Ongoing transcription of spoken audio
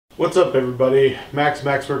What's up, everybody?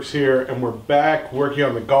 MaksWerks here, and we're back working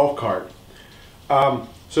on the golf cart.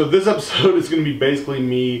 So this episode is going to be basically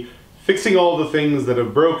me fixing all the things that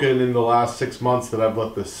have broken in the last 6 months that I've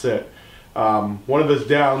let this sit. One of the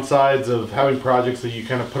downsides of having projects that you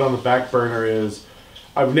kind of put on the back burner is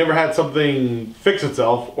I've never had something fix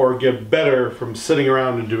itself or get better from sitting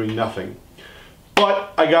around and doing nothing.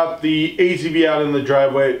 But I got the ATV out in the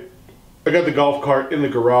driveway, I got the golf cart in the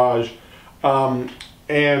garage,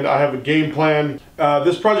 and I have a game plan.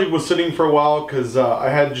 This project was sitting for a while because I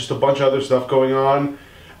had just a bunch of other stuff going on,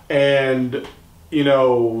 and you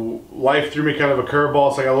know, life threw me kind of a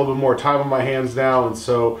curveball, so I got a little bit more time on my hands now, and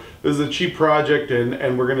so this is a cheap project,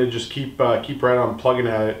 and we're gonna just keep right on plugging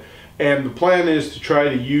at it. And the plan is to try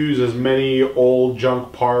to use as many old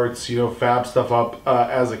junk parts, you know, fab stuff up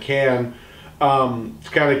as I can, to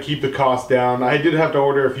kind of keep the cost down. I did have to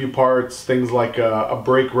order a few parts, things like a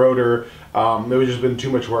brake rotor. It would just been too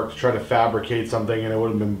much work to try to fabricate something, and it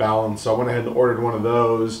would have been balanced, so I went ahead and ordered one of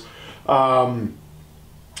those.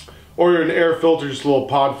 Ordered an air filter, just a little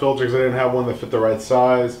pod filter, because I didn't have one that fit the right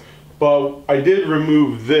size. But I did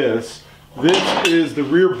remove this. This is the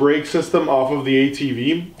rear brake system off of the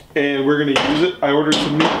ATV, and we're going to use it. I ordered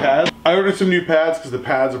some new pads. Because the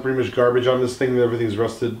pads are pretty much garbage on this thing. Everything's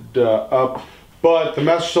rusted up. But the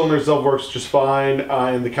master cylinder itself works just fine,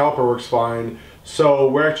 and the caliper works fine. So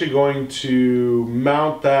we're actually going to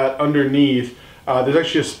mount that underneath. There's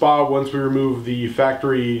actually a spot once we remove the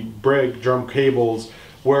factory brake drum cables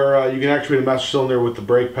where you can actuate a master cylinder with the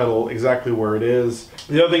brake pedal exactly where it is.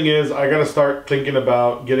 The other thing is I gotta start thinking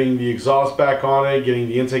about getting the exhaust back on it, getting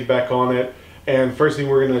the intake back on it, and first thing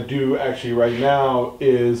we're gonna do actually right now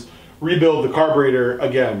is rebuild the carburetor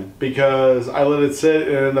again, because I let it sit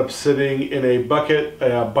and ended up sitting in a bucket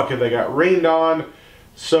that got rained on.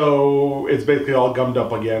 So it's basically all gummed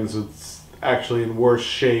up again, so it's actually in worse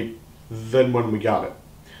shape than when we got it.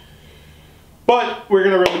 But we're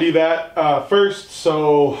going to remedy that first,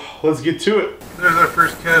 so let's get to it. There's our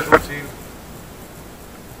first casualty.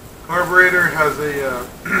 Carburetor has a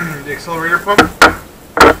the accelerator pump,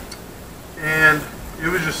 and it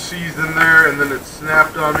was just seized in there, and then it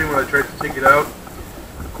snapped on me when I tried to take it out.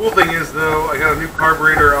 The cool thing is, though, I got a new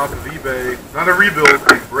carburetor off of eBay, not a rebuild,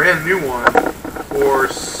 a brand new one, for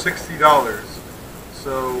 $60.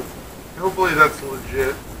 So hopefully that's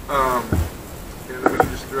legit. And then we can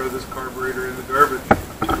just throw this carburetor in the garbage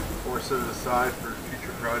or set it aside for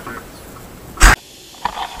future projects.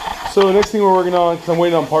 So the next thing we're working on, because I'm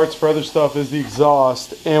waiting on parts for other stuff, is the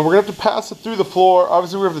exhaust. And we're going to have to pass it through the floor.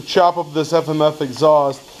 Obviously we're going to have to chop up this FMF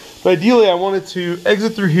exhaust. But ideally I wanted to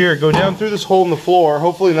exit through here, go down through this hole in the floor,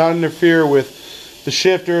 hopefully not interfere with the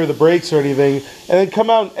shifter, the brakes, or anything, and then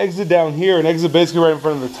come out and exit down here, and exit basically right in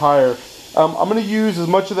front of the tire. I'm going to use as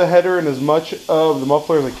much of the header and as much of the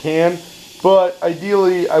muffler as I can, but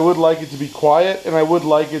ideally I would like it to be quiet, and I would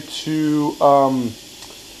like it to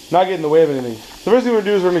not get in the way of anything. The first thing we're going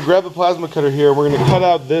to do is we're going to grab the plasma cutter here, and we're going to cut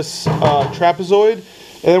out this trapezoid,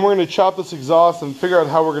 and then we're going to chop this exhaust and figure out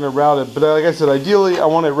how we're going to route it. But like I said, ideally I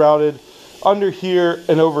want it routed under here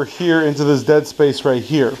and over here into this dead space right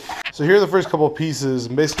here. So here are the first couple of pieces,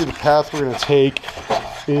 and basically the path we're going to take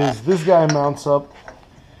is this guy mounts up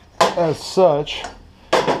as such,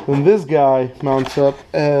 and this guy mounts up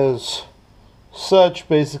as such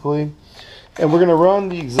basically, and we're going to run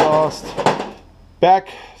the exhaust back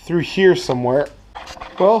through here somewhere.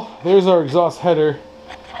 Well, there's our exhaust header.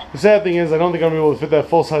 The sad thing is I don't think I'm going to be able to fit that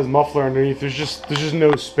full-size muffler underneath. There's just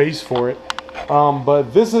no space for it.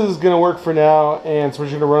 But this is going to work for now, and so we're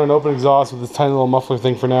just going to run an open exhaust with this tiny little muffler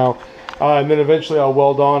thing for now. And then eventually I'll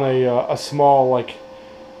weld on a small, like,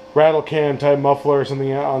 rattle can type muffler or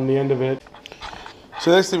something on the end of it.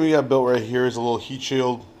 So the next thing we got built right here is a little heat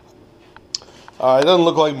shield. It doesn't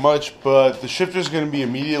look like much, but the shifter is going to be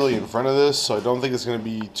immediately in front of this, so I don't think it's going to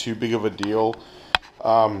be too big of a deal.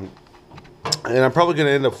 And I'm probably going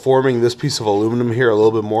to end up forming this piece of aluminum here a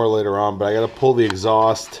little bit more later on, but I got to pull the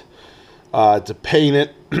exhaust to paint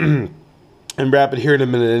it and wrap it here in a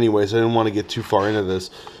minute anyway, so I didn't want to get too far into this.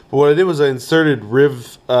 But what I did was I inserted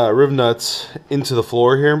riv nuts into the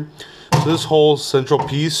floor here, so this whole central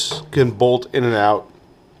piece can bolt in and out.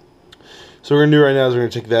 So what we're going to do right now is we're going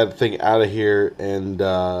to take that thing out of here and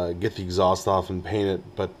get the exhaust off and paint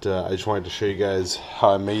it. But I just wanted to show you guys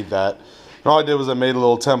how I made that. And all I did was I made a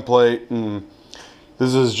little template, and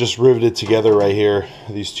this is just riveted together right here,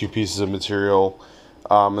 these two pieces of material.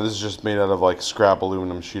 And this is just made out of like scrap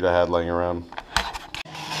aluminum sheet I had laying around.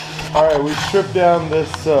 Alright, we stripped down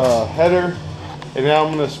this header, and now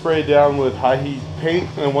I'm going to spray it down with high heat paint,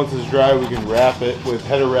 and once it's dry we can wrap it with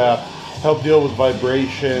header wrap, help deal with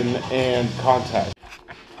vibration and contact.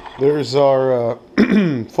 There's our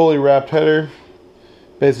fully wrapped header,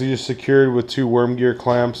 basically just secured with 2 worm gear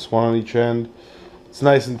clamps, 1 on each end. It's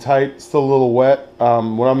nice and tight, still a little wet. What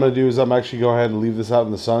I'm going to do is I'm actually go ahead and leave this out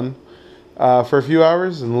in the sun for a few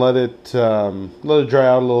hours and let it dry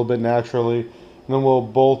out a little bit naturally, and then we'll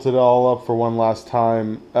bolt it all up for one last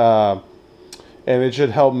time, and it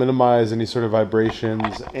should help minimize any sort of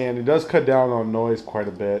vibrations, and it does cut down on noise quite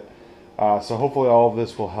a bit. So hopefully all of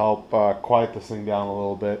this will help quiet this thing down a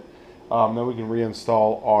little bit. Then we can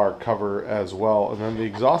reinstall our cover as well, and then the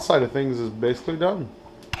exhaust side of things is basically done.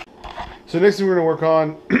 So next thing we're going to work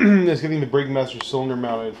on is getting the brake master cylinder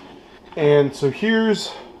mounted. And so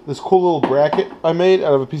here's this cool little bracket I made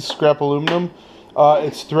out of a piece of scrap aluminum.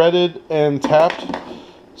 It's threaded and tapped.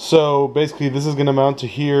 So basically this is going to mount to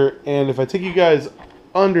here, and if I take you guys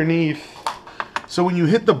underneath, so when you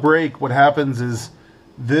hit the brake, what happens is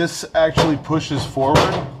this actually pushes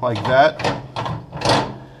forward like that.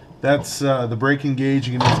 That's the braking gauge,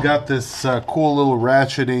 and it's got this cool little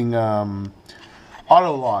ratcheting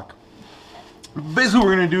auto lock. Basically what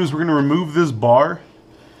we're going to do is we're going to remove this bar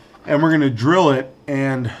and we're going to drill it,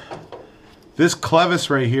 and this clevis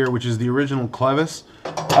right here, which is the original clevis,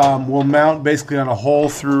 will mount basically on a hole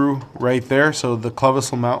through right there. So the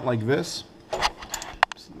clevis will mount like this.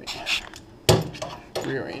 Let me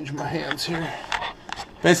rearrange my hands here.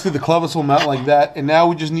 Basically the clevis will mount like that, and now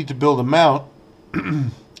we just need to build a mount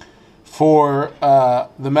for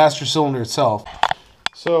the master cylinder itself.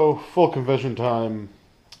 So full confession time,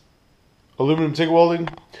 aluminum TIG welding,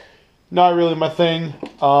 not really my thing,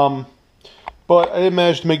 but I did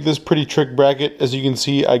manage to make this pretty trick bracket. As you can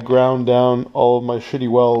see, I ground down all of my shitty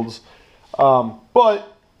welds,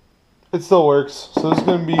 but it still works. So this is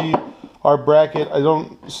going to be our bracket. I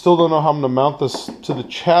still don't know how I'm going to mount this to the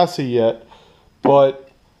chassis yet, but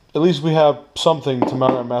at least we have something to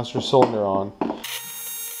mount our master cylinder on.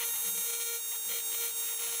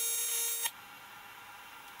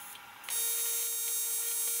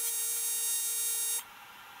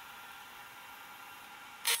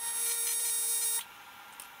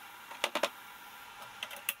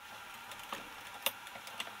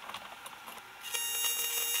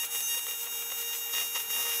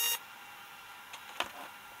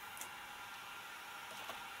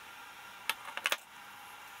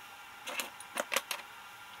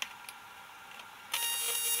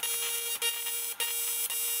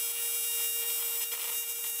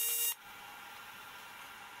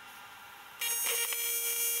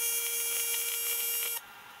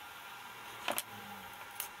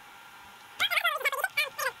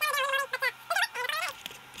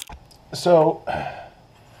 So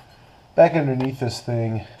back underneath this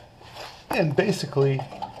thing, and basically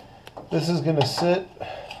this is going to sit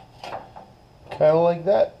kind of like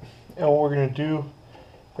that, and what we're going to do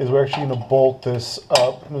is we're actually going to bolt this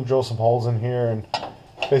up. I'm going to drill some holes in here and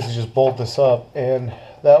basically just bolt this up, and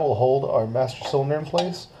that will hold our master cylinder in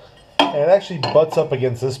place. And it actually butts up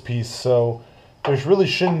against this piece, so there really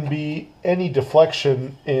shouldn't be any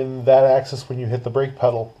deflection in that axis when you hit the brake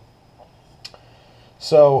pedal.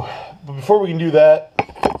 So, but before we can do that,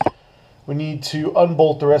 we need to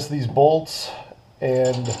unbolt the rest of these bolts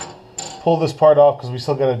and pull this part off, because we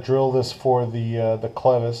still got to drill this for the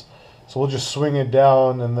clevis. So we'll just swing it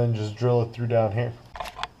down and then just drill it through down here.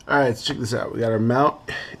 Alright, let's check this out. We got our mount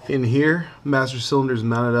in here. Master cylinder is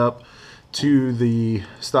mounted up to the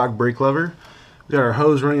stock brake lever. We got our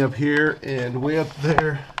hose running up here, and way up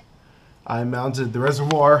there I mounted the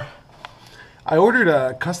reservoir. I ordered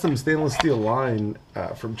a custom stainless steel line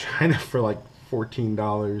from China for like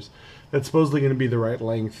 $14. That's supposedly going to be the right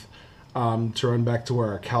length to run back to where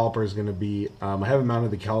our caliper is going to be. I haven't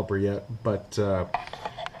mounted the caliper yet, but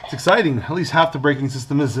it's exciting. At least half the braking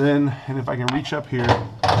system is in, and if I can reach up here,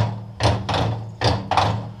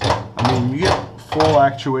 I mean, you get full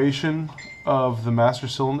actuation of the master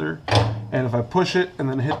cylinder, and if I push it and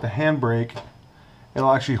then hit the handbrake,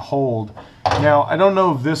 it'll actually hold. Now, I don't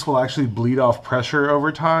know if this will actually bleed off pressure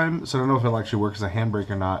over time, so I don't know if it'll actually work as a handbrake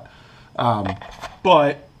or not,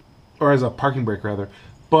 or as a parking brake rather.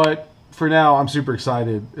 But for now, I'm super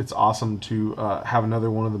excited. It's awesome to have another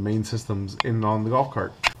one of the main systems in on the golf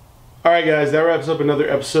cart. All right, guys, that wraps up another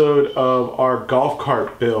episode of our golf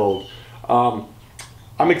cart build. I'm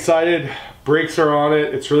excited. Brakes are on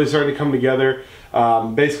it. It's really starting to come together.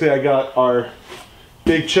 Basically, I got our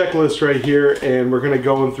big checklist right here, and we're going to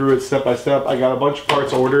go through it step by step. I got a bunch of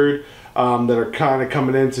parts ordered that are kind of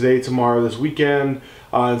coming in today, tomorrow, this weekend,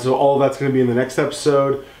 and so all of that's going to be in the next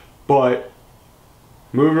episode. But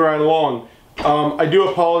moving right along, I do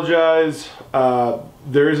apologize.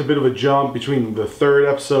 there is a bit of a jump between the third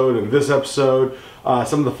episode and this episode.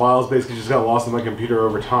 Some of the files basically just got lost in my computer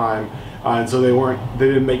over time, and so they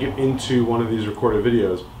didn't make it into one of these recorded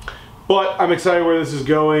videos. But I'm excited where this is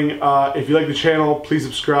going. If you like the channel, please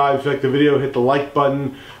subscribe. If you like the video, hit the like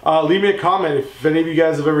button. Leave me a comment if any of you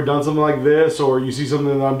guys have ever done something like this, or you see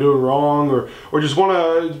something that I'm doing wrong, or just want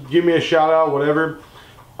to give me a shout out, whatever.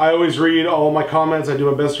 I always read all my comments. I do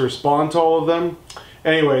my best to respond to all of them.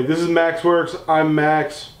 Anyway, this is MaksWerks. I'm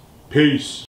Max. Peace.